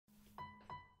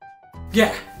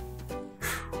Yeah.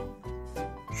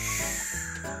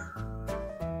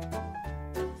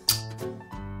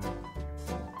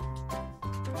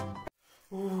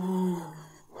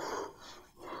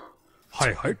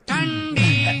 हाय हाय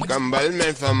कंबल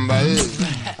में fumble,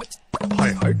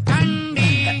 हाय हाय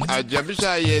अजब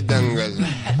सा ये दंगल,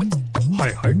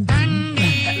 हाय हाय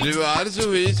रिवर्स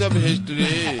हुई सब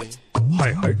हिस्ट्री,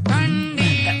 हाय हाय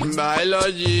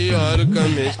बायोलॉजी और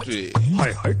केमिस्ट्री।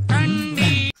 हाय हाय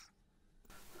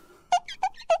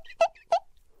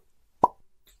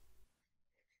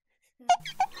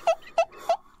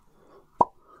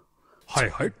हाय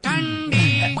हाय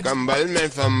कंबल में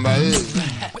फंबल,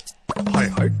 हाय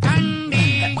हाय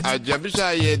अजब सा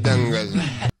ये दंगल।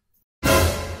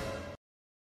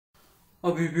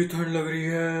 अभी भी ठंड लग रही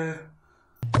है।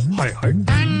 हाय हाय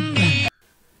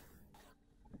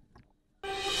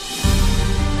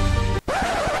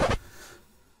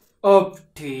अब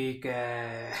ठीक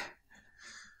है।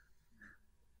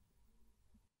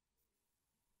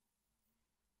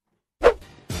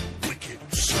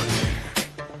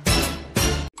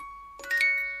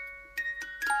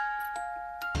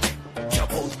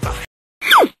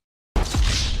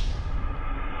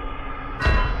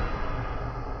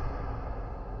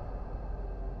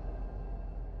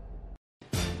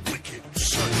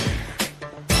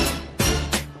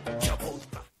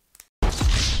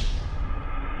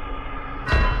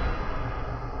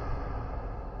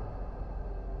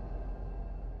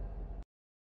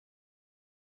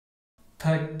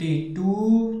 Thirty two,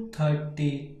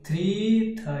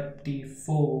 33,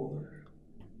 34।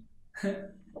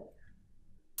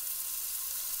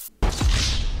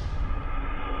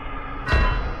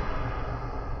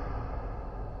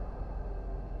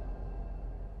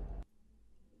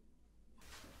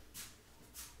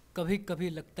 कभी कभी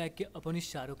लगता है कि अपन ही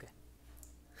शाहरुख है।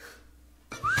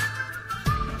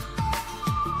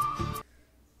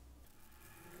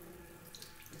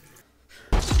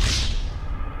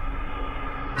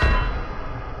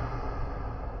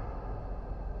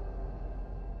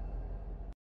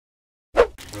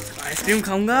 आइसक्रीम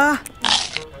खाऊंगा।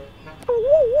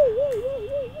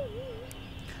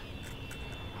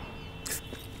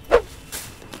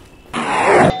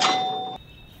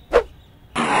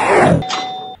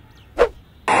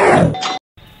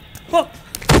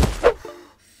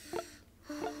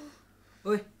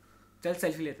 ओए चल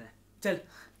सेल्फी लेते हैं, चल।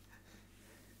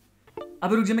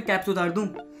 अबे रुक जा, मैं कैप से उतार दूं।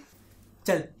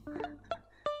 चल।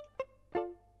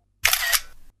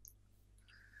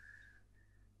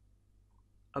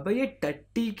 अबे ये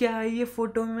टट्टी क्या है ये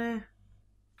फोटो में?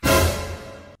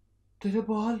 तेरे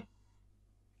बाल।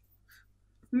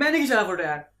 मैंने खींचा फोटो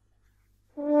यार।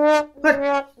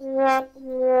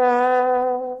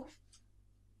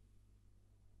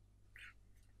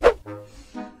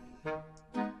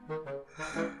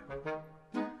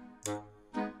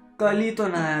 कल ही तो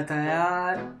नहाया था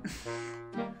यार,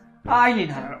 आज नहीं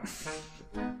नहा रहा।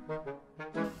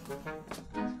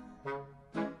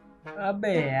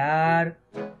 अबे यार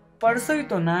परसों ही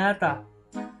तो नहाया था,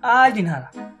 आज ही नहा रहा।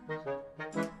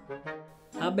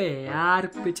 अबे यार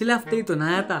पिछले हफ्ते ही तो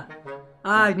नहाया था,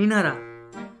 आज नहीं नहा रहा।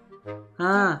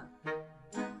 हाँ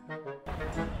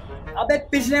अबे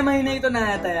पिछले महीने ही तो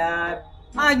नहाया था यार,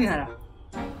 आज नहीं नहा रहा।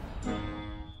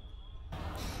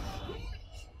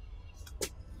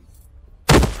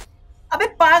 अबे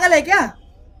पागल है क्या?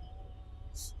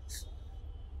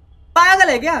 पागल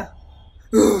है क्या?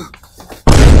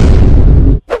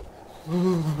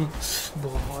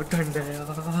 बहुत ठंड है यार।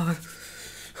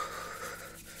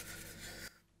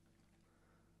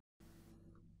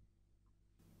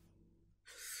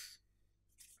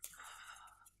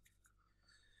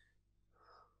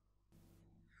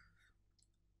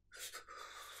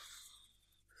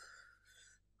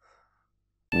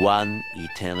 One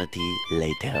eternity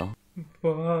later.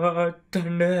 बहुत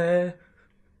ठंड है।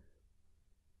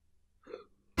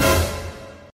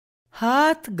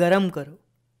 हाथ गरम करो,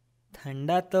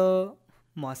 ठंडा तो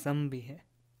मौसम भी है।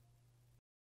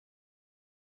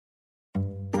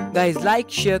 Guys, like,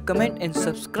 share, comment and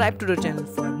subscribe to the channel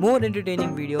for more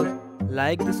entertaining videos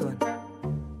like this one.